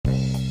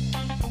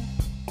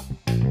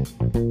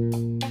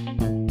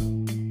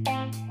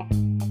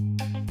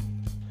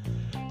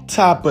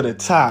Top of the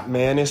top,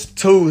 man. It's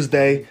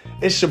Tuesday.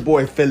 It's your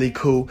boy Philly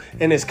Cool,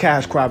 and it's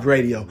Cash Crop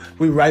Radio.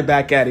 We right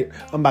back at it.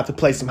 I'm about to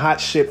play some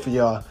hot shit for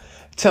y'all.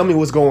 Tell me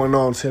what's going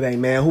on today,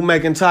 man. Who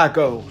making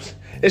tacos?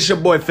 It's your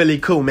boy Philly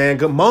Cool, man.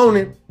 Good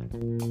morning.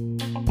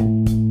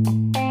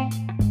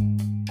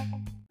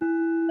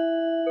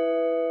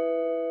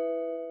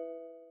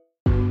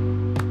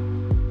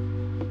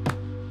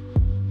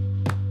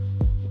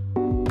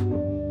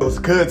 It's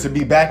good to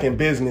be back in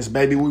business,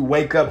 baby. We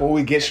wake up and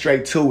we get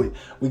straight to it.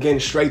 We getting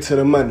straight to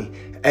the money.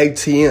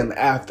 ATM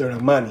after the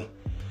money.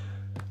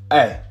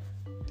 Hey,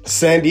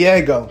 San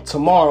Diego,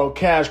 tomorrow,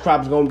 Cash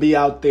Crop's going to be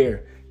out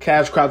there.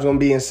 Cash Crop's going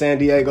to be in San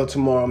Diego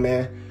tomorrow,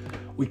 man.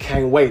 We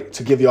can't wait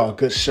to give y'all a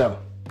good show.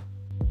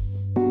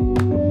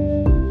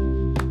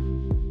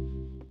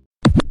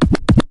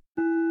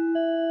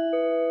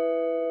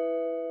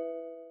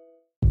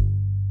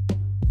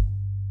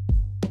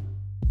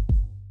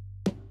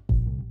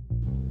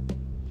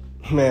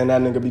 Man,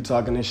 that nigga be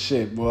talking this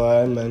shit,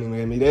 boy. Money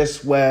with me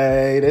this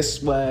way,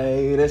 this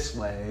way, this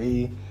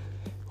way.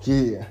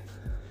 Yeah.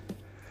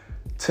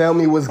 Tell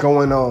me what's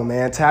going on,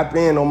 man. Tap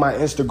in on my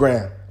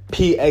Instagram.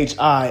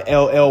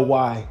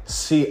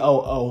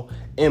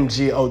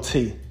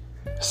 PHILLYCOOMGOT.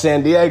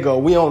 San Diego,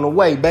 we on the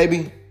way,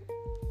 baby.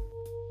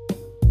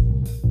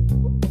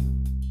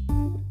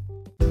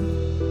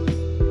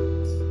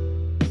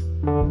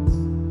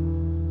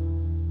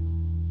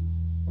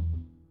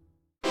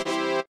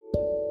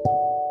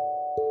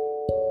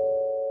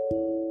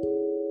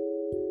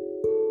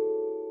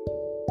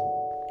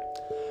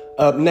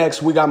 Up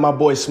next, we got my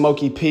boy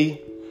Smokey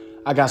P.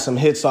 I got some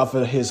hits off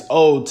of his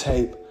old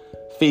tape,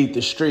 Feed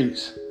the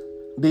Streets.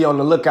 Be on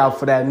the lookout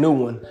for that new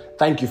one.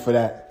 Thank you for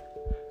that.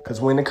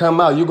 Because when it come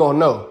out, you gonna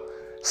know.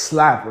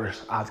 Slappers.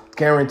 I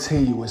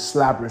guarantee you it's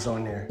slappers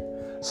on there.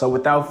 So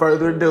without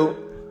further ado,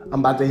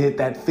 I'm about to hit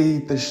that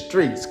Feed the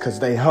Streets because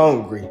they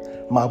hungry.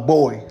 My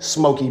boy,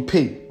 Smokey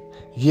P.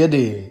 You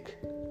dig?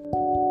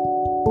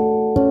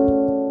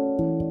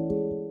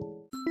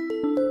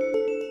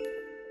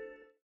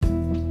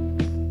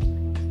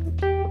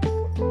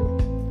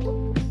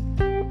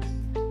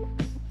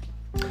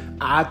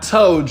 I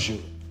told you.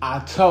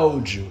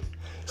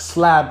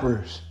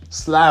 Slappers.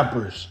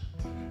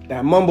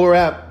 That mumble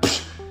rap,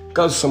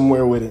 go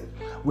somewhere with it.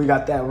 We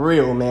got that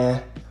real,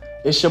 man.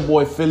 It's your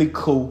boy Philly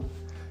Cool,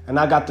 and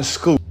I got the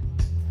scoop.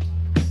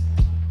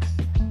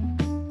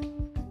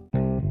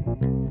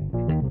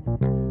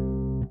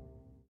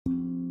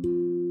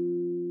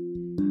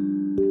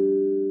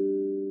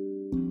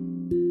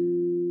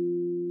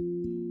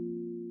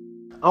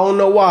 I don't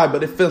know why,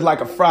 but it feels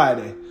like a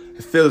Friday.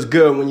 It feels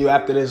good when you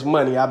after this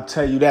money, I'll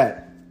tell you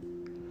that.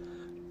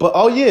 But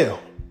oh yeah,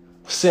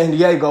 San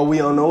Diego, we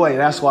on the way.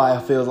 That's why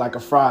it feels like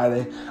a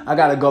Friday. I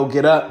gotta go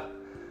get up,